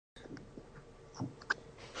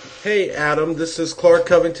Hey Adam, this is Clark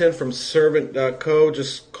Covington from Servant.co,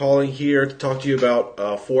 just calling here to talk to you about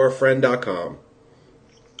forafriend.com.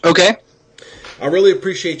 Okay. I really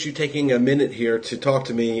appreciate you taking a minute here to talk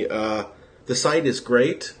to me. The site is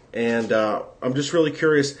great, and I'm just really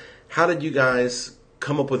curious, how did you guys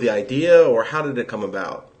come up with the idea, or how did it come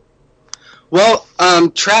about? Well,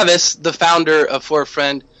 Travis, the founder of For a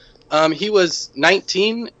Friend, he was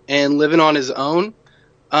 19 and living on his own,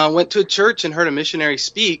 went to a church and heard a missionary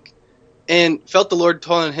speak and felt the Lord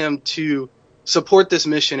telling him to support this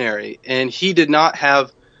missionary. And he did not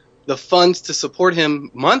have the funds to support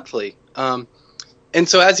him monthly. And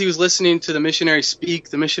so as he was listening to the missionary speak,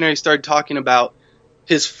 the missionary started talking about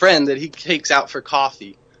his friend that he takes out for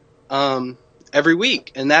coffee every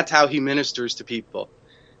week. And that's how he ministers to people.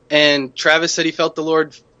 And Travis said he felt the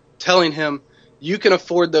Lord telling him, you can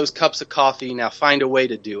afford those cups of coffee, now find a way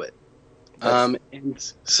to do it.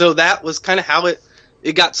 And so that was kind of how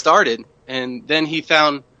it got started. And then he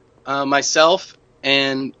found myself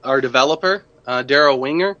and our developer, Daryl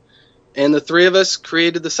Winger, and the three of us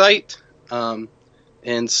created the site.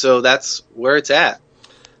 And so that's where it's at.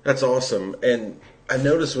 That's awesome. And I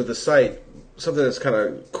noticed with the site, something that's kind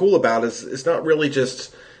of cool about it is it's not really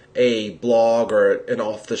just a blog or an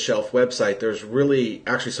off-the-shelf website. There's really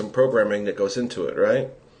actually some programming that goes into it, right?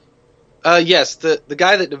 Yes, the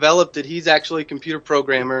guy that developed it, he's actually a computer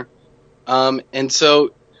programmer. And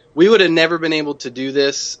so we would have never been able to do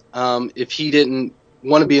this if he didn't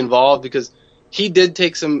want to be involved, because he did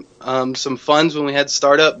take some funds when we had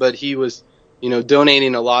startup, but he was,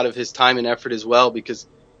 donating a lot of his time and effort as well because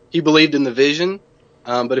he believed in the vision.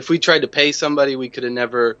 But if we tried to pay somebody, we could have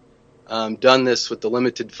never done this with the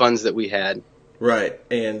limited funds that we had. Right,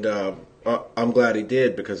 and I'm glad he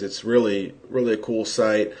did because it's really, really a cool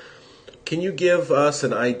site. Can you give us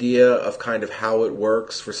an idea of kind of how it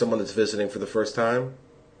works for someone that's visiting for the first time?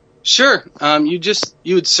 Sure. You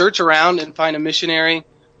would search around and find a missionary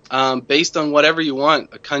based on whatever you want,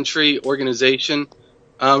 a country, organization.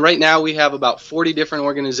 Right now we have about 40 different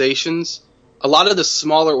organizations. A lot of the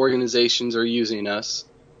smaller organizations are using us.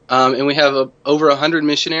 And we have over 100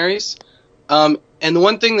 missionaries. And the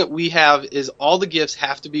one thing that we have is all the gifts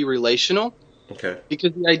have to be relational. Okay.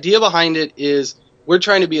 Because the idea behind it is we're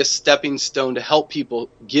trying to be a stepping stone to help people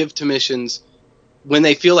give to missions when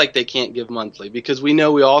they feel like they can't give monthly, because we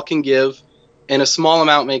know we all can give, and a small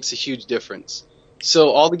amount makes a huge difference.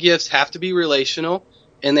 So all the gifts have to be relational,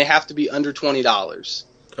 and they have to be under $20.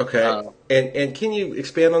 Okay. And can you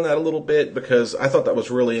expand on that a little bit? Because I thought that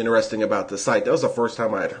was really interesting about the site. That was the first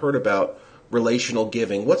time I had heard about relational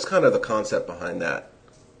giving. What's kind of the concept behind that?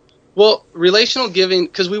 Well, relational giving,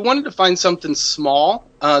 because we wanted to find something small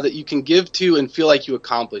that you can give to and feel like you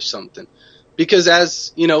accomplished something. Because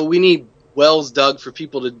as, we need wells dug for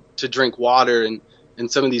people to drink water in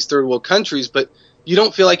some of these third world countries, but you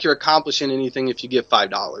don't feel like you're accomplishing anything if you give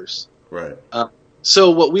 $5. Right.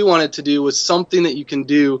 So what we wanted to do was something that you can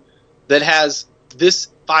do that has this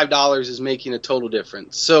 $5 is making a total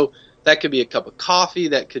difference. So that could be a cup of coffee,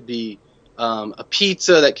 that could be a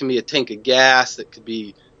pizza, that can be a tank of gas, that could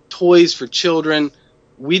be toys for children.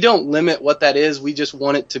 We don't limit what that is. We just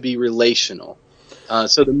want it to be relational.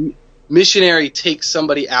 So the missionary takes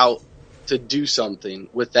somebody out to do something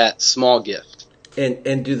with that small gift.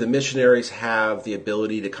 And do the missionaries have the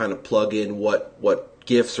ability to kind of plug in what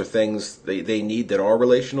gifts or things they need that are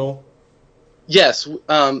relational? Yes.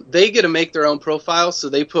 They get to make their own profile, so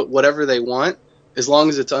they put whatever they want as long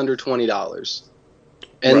as it's under $20.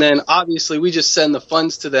 And Right. then obviously we just send the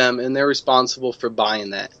funds to them, and they're responsible for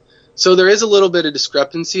buying that. So there is a little bit of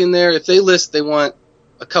discrepancy in there. If they list they want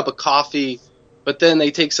a cup of coffee, but then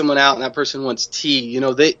they take someone out and that person wants tea,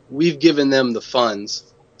 we've given them the funds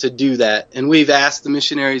to do that. And we've asked the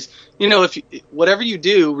missionaries, whatever you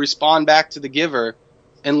do, respond back to the giver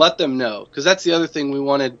and let them know. Because that's the other thing, we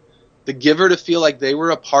wanted the giver to feel like they were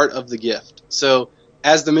a part of the gift. So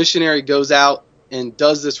as the missionary goes out and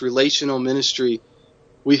does this relational ministry,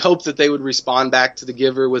 we hope that they would respond back to the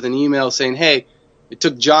giver with an email saying, hey, it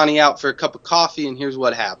took Johnny out for a cup of coffee, and here's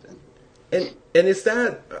what happened. And is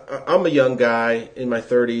that, I'm a young guy in my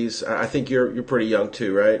 30s. I think you're pretty young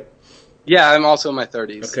too, right? Yeah, I'm also in my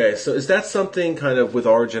 30s. Okay, so is that something kind of with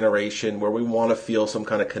our generation where we want to feel some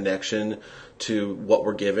kind of connection to what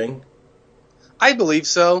we're giving? I believe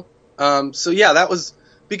so. That was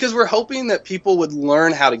because we're hoping that people would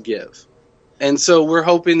learn how to give. And so we're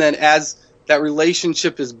hoping that as that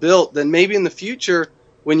relationship is built, then maybe in the future,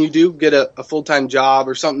 when you do get a full-time job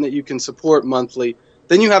or something that you can support monthly,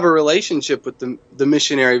 then you have a relationship with the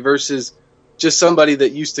missionary versus just somebody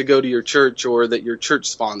that used to go to your church or that your church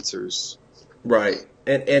sponsors. Right.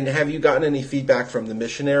 And have you gotten any feedback from the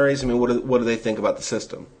missionaries? I mean, what do they think about the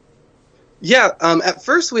system? Yeah, at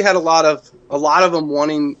first we had a lot of them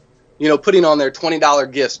wanting, putting on their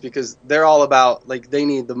 $20 gifts because they're all about, like, they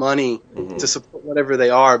need the money to support whatever they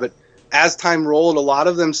are. But as time rolled, a lot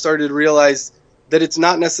of them started to realize that it's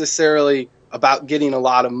not necessarily about getting a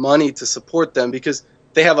lot of money to support them because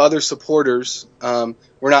they have other supporters. We're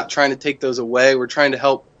not trying to take those away. We're trying to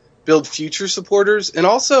help build future supporters. And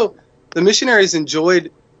also, the missionaries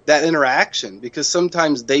enjoyed that interaction because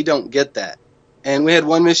sometimes they don't get that. And we had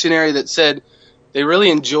one missionary that said they really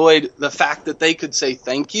enjoyed the fact that they could say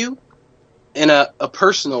thank you in a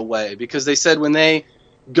personal way because they said when they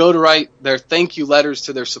go to write their thank you letters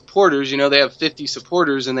to their supporters, they have 50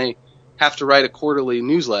 supporters and they have to write a quarterly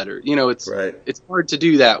newsletter. It's hard to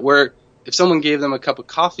do that, where if someone gave them a cup of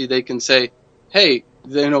coffee, they can say, hey,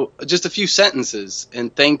 just a few sentences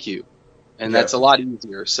and thank you. And that's a lot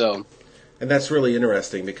easier. So. And that's really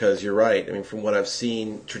interesting because you're right. I mean, from what I've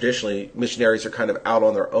seen, traditionally, missionaries are kind of out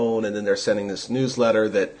on their own, and then they're sending this newsletter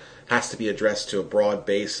that has to be addressed to a broad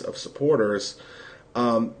base of supporters.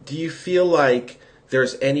 Do you feel like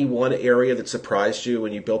there's any one area that surprised you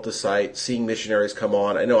when you built the site, seeing missionaries come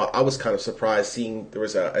on? I know I was kind of surprised seeing there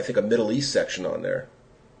was, I think, a Middle East section on there.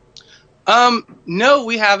 No,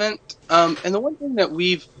 we haven't. And the one thing that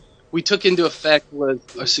we took into effect was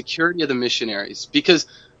a security of the missionaries, because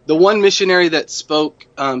the one missionary that spoke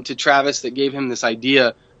to Travis that gave him this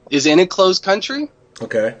idea is in a closed country.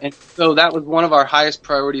 Okay. And so that was one of our highest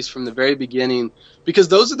priorities from the very beginning, because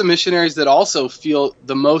those are the missionaries that also feel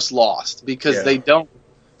the most lost because they don't.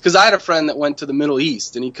 Because I had a friend that went to the Middle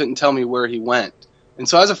East and he couldn't tell me where he went. And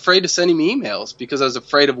so I was afraid to send him emails because I was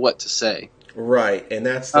afraid of what to say. Right. And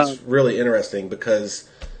that's really interesting because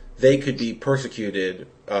they could be persecuted.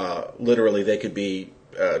 Literally, they could be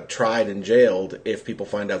tried and jailed if people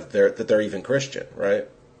find out that they're even Christian, right?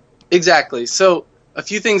 Exactly. So a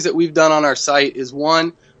few things that we've done on our site is,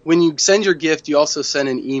 one, when you send your gift, you also send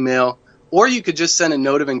an email, or you could just send a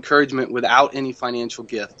note of encouragement without any financial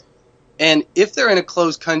gift. And if they're in a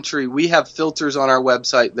closed country, we have filters on our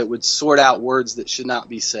website that would sort out words that should not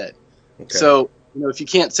be said. Okay. So, if you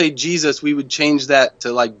can't say Jesus, we would change that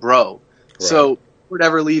to like bro. Right. So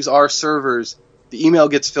whatever leaves our servers, the email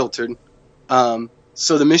gets filtered.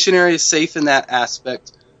 So the missionary is safe in that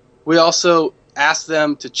aspect. We also ask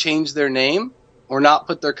them to change their name or not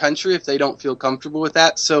put their country if they don't feel comfortable with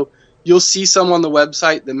that. So you'll see some on the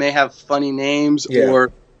website that may have funny names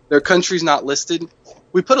or their country's not listed.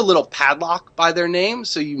 We put a little padlock by their name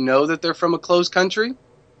so you know that they're from a closed country.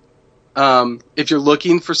 If you're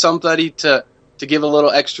looking for somebody to give a little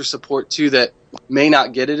extra support to that may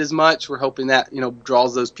not get it as much, we're hoping that,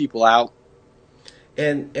 draws those people out.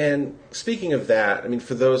 And speaking of that, I mean,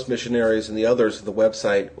 for those missionaries and the others of the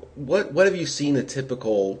website, what have you seen a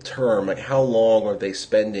typical term? Like, how long are they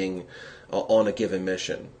spending on a given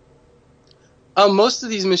mission? Most of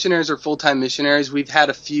these missionaries are full-time missionaries. We've had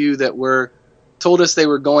a few that told us they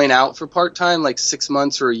were going out for part-time, like 6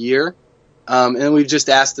 months or a year. And we've just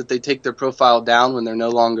asked that they take their profile down when they're no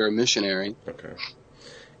longer a missionary. Okay.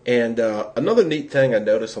 And another neat thing I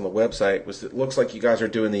noticed on the website was it looks like you guys are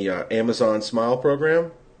doing the Amazon Smile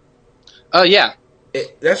program. Yeah.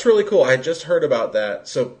 That's really cool. I just heard about that.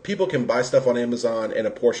 So people can buy stuff on Amazon and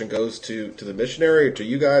a portion goes to the missionary or to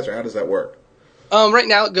you guys, or how does that work? Right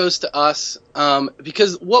now it goes to us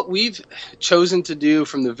because what we've chosen to do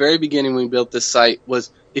from the very beginning when we built this site was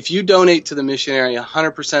if you donate to the missionary,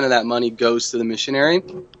 100% of that money goes to the missionary.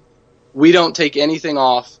 We don't take anything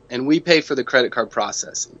off, and we pay for the credit card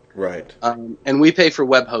processing. Right. And we pay for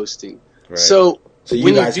web hosting. Right. So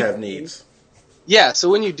you guys have needs. Yeah, so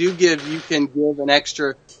when you do give, you can give an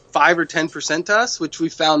extra 5 or 10% to us, which we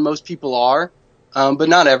found most people are, but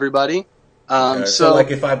not everybody. Okay. So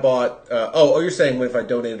like if I bought, you're saying if I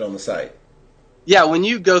donated on the site? Yeah, when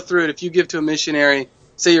you go through it, if you give to a missionary,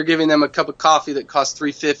 say you're giving them a cup of coffee that costs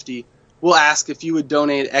 $3.50, we'll ask if you would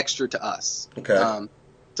donate extra to us. Okay.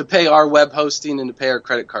 To pay our web hosting and to pay our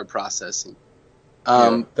credit card processing.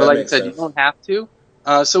 But like I said, you don't have to.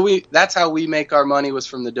 So that's how we make our money, was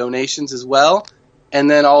from the donations as well. And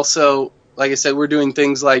then also, like I said, we're doing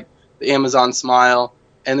things like the Amazon Smile.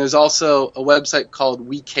 And there's also a website called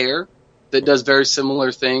We Care that does very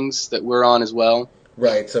similar things that we're on as well.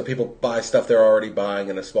 Right, so people buy stuff they're already buying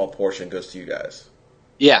and a small portion goes to you guys.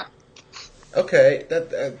 Yeah. Okay,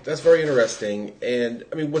 that's very interesting. And,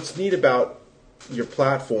 I mean, what's neat about your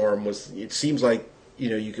platform was it seems like,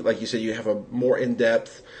 you could, like you said, you have a more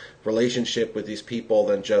in-depth relationship with these people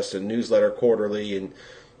than just a newsletter quarterly,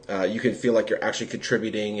 and you can feel like you're actually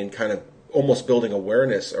contributing and kind of almost building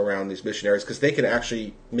awareness around these missionaries because they can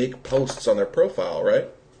actually make posts on their profile, right?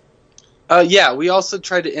 Yeah, we also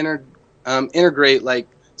try to integrate like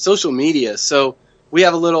social media. So we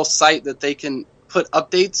have a little site that they can put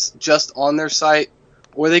updates just on their site,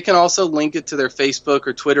 or they can also link it to their Facebook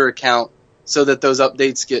or Twitter account so that those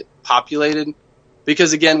updates get populated.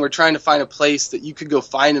 Because again, we're trying to find a place that you could go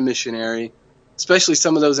find a missionary, especially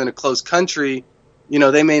some of those in a closed country. You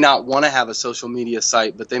know, they may not want to have a social media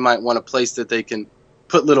site, but they might want a place that they can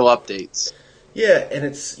put little updates. Yeah, and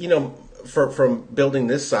it's, from building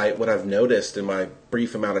this site, what I've noticed in my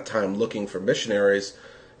brief amount of time looking for missionaries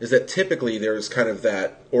is that typically there's kind of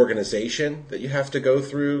that organization that you have to go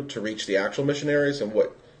through to reach the actual missionaries, and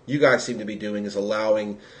what you guys seem to be doing is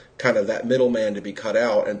allowing kind of that middleman to be cut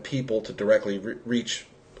out and people to directly reach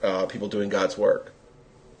people doing God's work.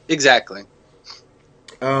 Exactly.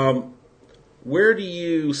 Where do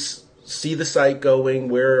you see the site going?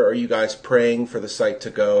 Where are you guys praying for the site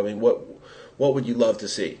to go? I mean, what would you love to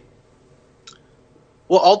see?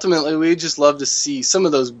 Well, ultimately, we just love to see some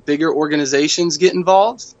of those bigger organizations get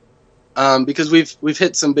involved, because we've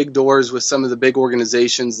hit some big doors with some of the big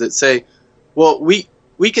organizations that say, well,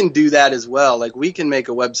 we can do that as well. Like, we can make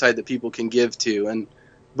a website that people can give to,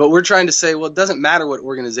 but we're trying to say, well, it doesn't matter what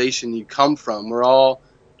organization you come from. We're all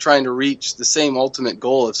trying to reach the same ultimate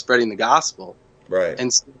goal of spreading the gospel. Right.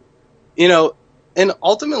 And, and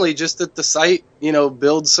ultimately just that the site,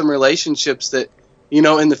 builds some relationships that, in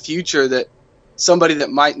the future that somebody that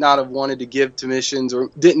might not have wanted to give to missions or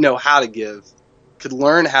didn't know how to give could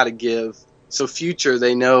learn how to give. So future,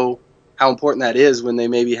 they know how important that is when they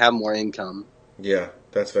maybe have more income. Yeah,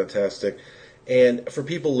 that's fantastic. And for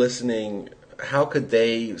people listening, how could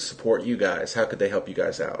they support you guys? How could they help you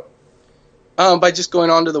guys out? By just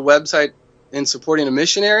going onto the website and supporting a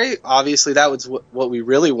missionary. Obviously, that was what we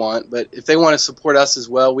really want. But if they want to support us as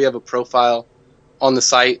well, we have a profile on the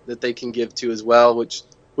site that they can give to as well, which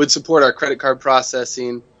would support our credit card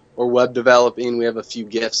processing or web developing. We have a few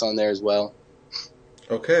gifts on there as well.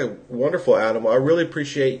 Okay, wonderful, Adam. Well, I really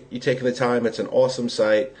appreciate you taking the time. It's an awesome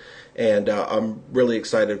site, and I'm really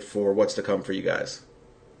excited for what's to come for you guys.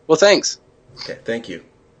 Well, thanks. Okay, thank you.